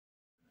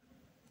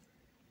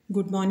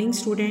Good morning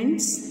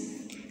students.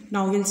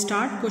 Now we'll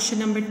start question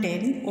number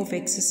 10 of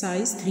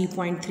exercise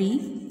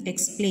 3.3.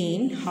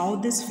 Explain how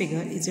this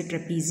figure is a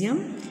trapezium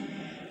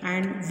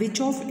and which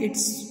of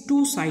its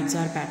two sides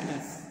are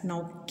parallel.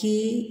 Now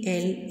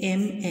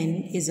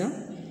KLMN is a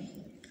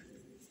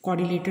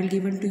quadrilateral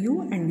given to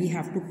you and we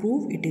have to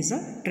prove it is a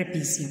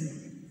trapezium.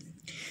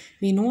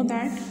 We know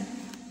that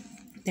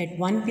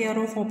one pair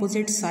of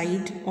opposite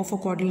side of a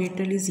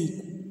quadrilateral is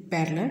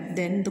parallel,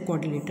 then the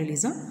quadrilateral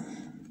is a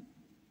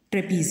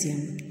trapezium.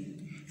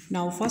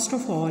 Now first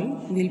of all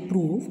we'll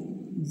prove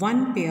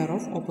one pair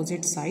of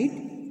opposite side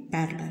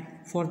parallel.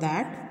 For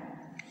that,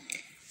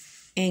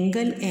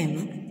 angle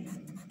M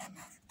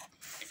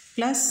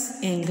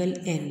plus angle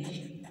L,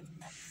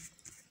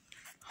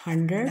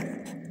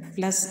 100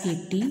 plus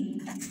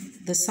 80,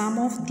 the sum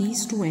of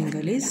these two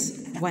angles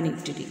is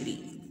 180 degree.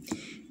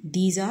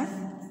 These are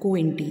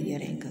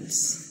co-interior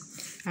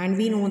angles and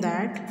we know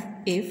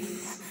that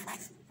if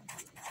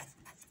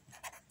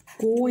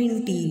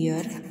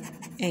co-interior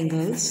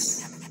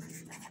angles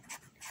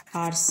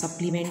are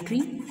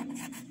supplementary,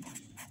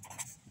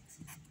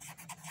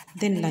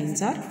 then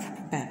lines are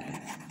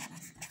parallel.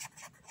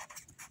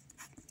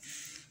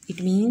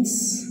 It means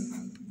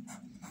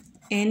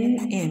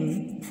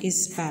NM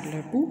is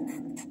parallel to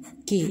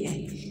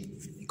KL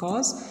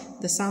because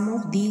the sum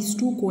of these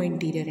two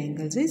co-interior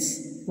angles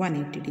is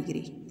 180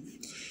 degree.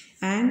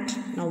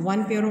 And now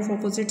one pair of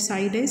opposite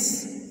side is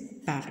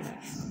parallel.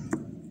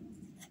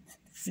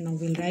 Now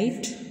we'll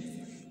write,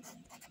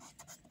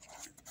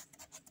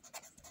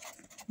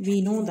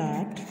 we know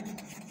that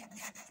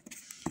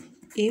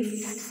if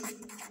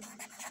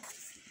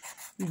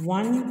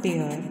one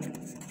pair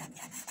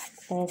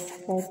of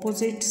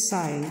opposite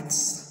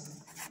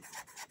sides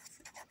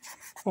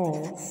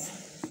of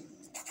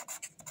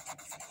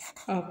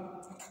a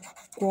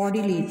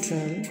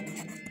quadrilateral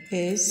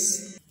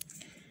is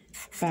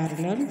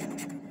parallel,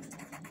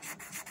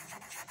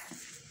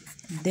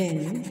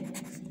 then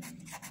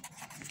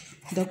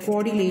the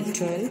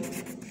quadrilateral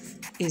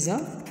is a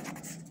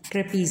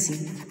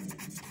trapezium.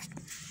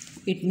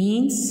 It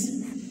means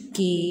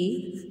KLMN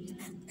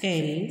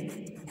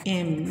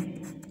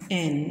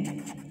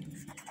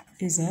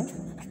is a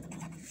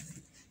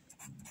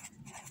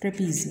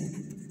trapezium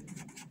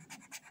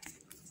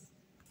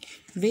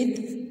with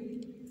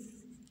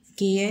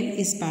KL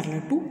is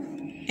parallel to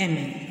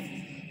MN.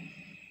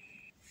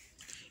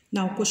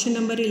 Now question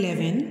number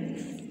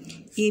 11.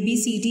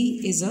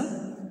 ABCD is a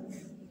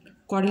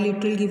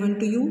quadrilateral given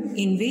to you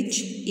in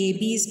which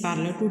AB is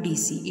parallel to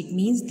DC. It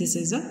means this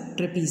is a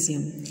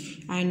trapezium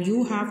and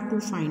you have to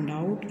find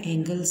out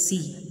angle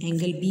C.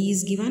 Angle B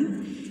is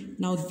given.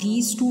 Now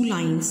these two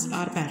lines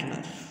are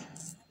parallel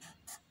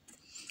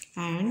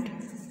and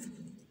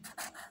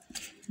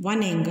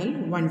one angle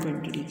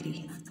 120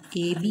 degree.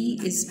 AB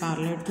is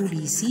parallel to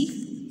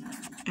DC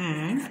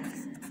and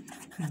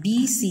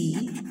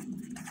BC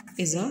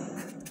is a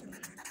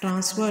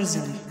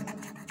transversal.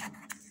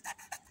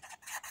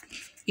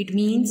 It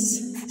means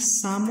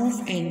sum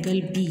of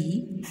angle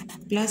B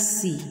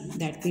plus C,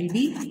 that will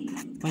be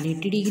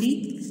 180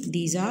 degree.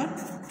 These are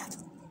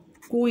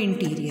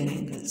co-interior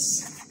angles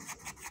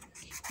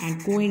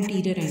and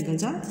co-interior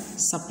angles are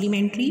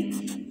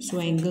supplementary. So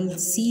angle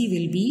C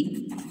will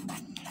be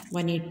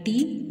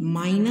 180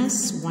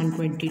 minus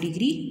 120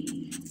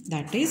 degree,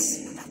 that is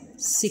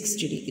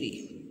 60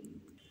 degree.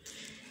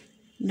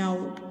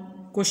 Now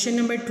question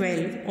number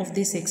 12 of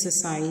this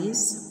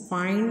exercise,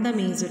 find the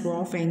measure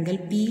of angle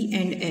P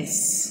and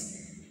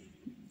S.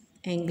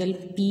 Angle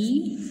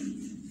P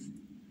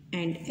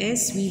and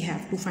S we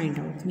have to find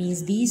out,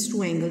 means these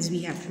two angles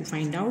we have to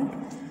find out.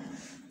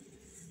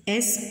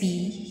 SP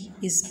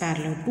is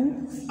parallel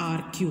to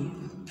RQ.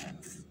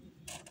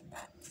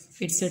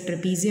 It's a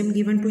trapezium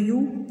given to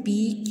you,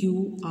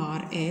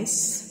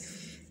 PQRS.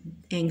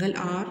 Angle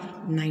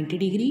R 90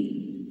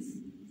 degree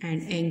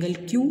and angle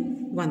Q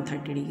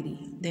 130 degree.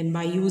 Then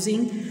by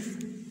using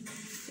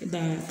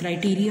the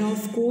criteria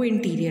of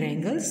co-interior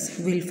angles,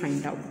 we'll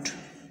find out.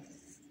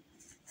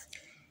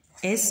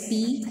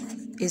 SP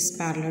is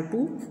parallel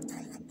to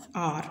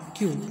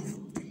RQ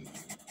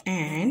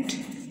and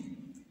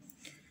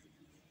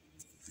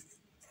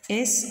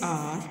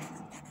SR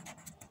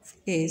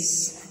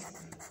is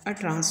a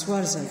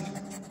transversal.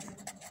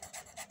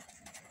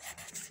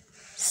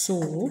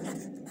 So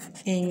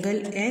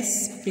angle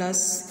S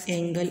plus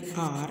angle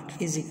R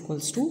is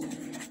equals to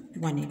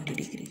 180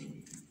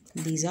 degree.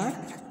 These are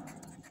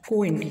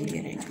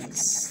co-interior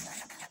angles.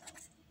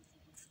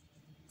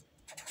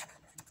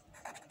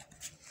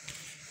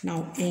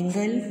 Now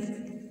angle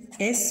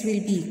S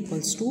will be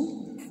equals to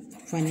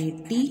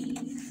 180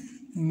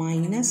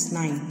 minus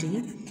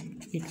 90.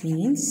 It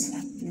means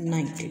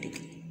 90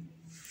 degree.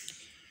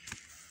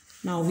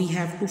 Now we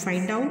have to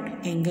find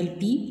out angle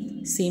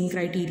P. Same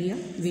criteria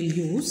we'll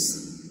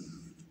use.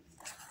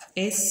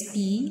 SP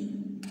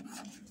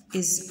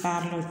is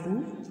parallel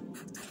to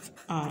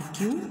RQ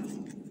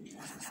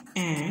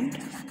and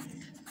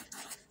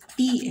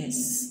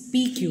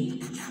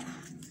PQ.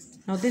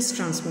 Now this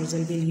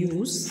transversal we'll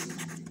use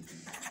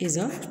is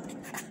a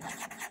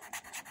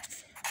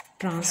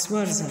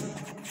transversal.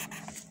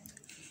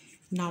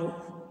 Now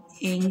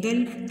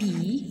angle P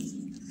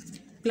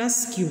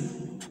plus Q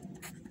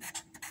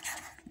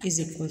is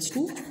equals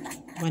to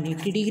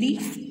 180 degree.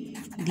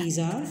 These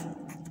are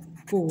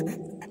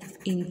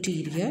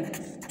co-interior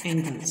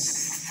angles.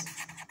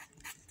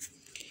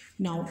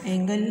 Now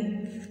angle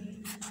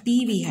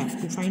P we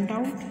have to find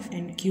out,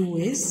 and Q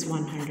is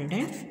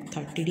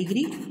 130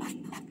 degree.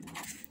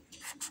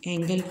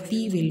 Angle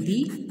P will be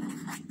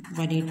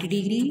 180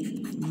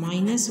 degree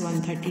minus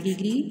 130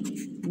 degree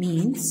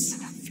means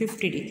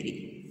 50 degree.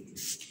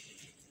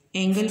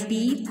 Angle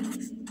P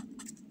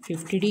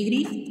 50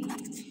 degree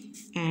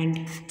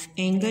and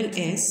angle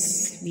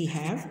S we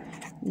have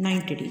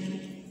 90 degree.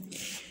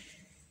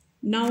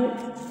 Now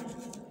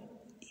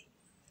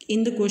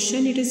in the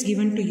question it is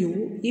given to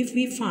you, if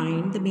we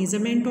find the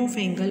measurement of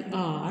angle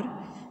R,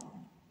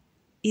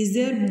 is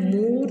there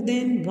more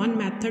than one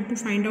method to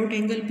find out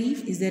angle P?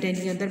 Is there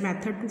any other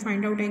method to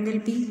find out angle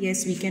P?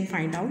 Yes, we can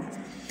find out.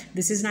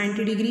 This is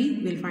 90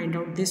 degree. We'll find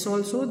out this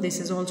also. This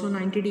is also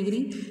 90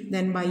 degree.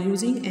 Then by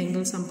using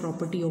angle sum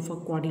property of a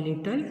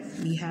quadrilateral,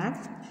 we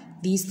have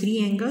these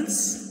three angles.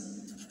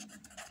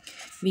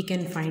 We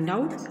can find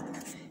out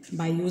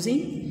by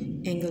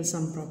using angle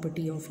sum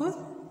property of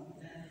a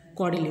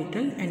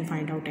quadrilateral and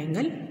find out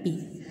angle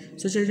P.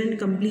 So children,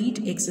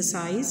 complete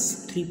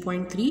exercise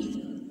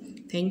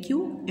 3.3. Thank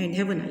you and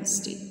have a nice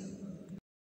day.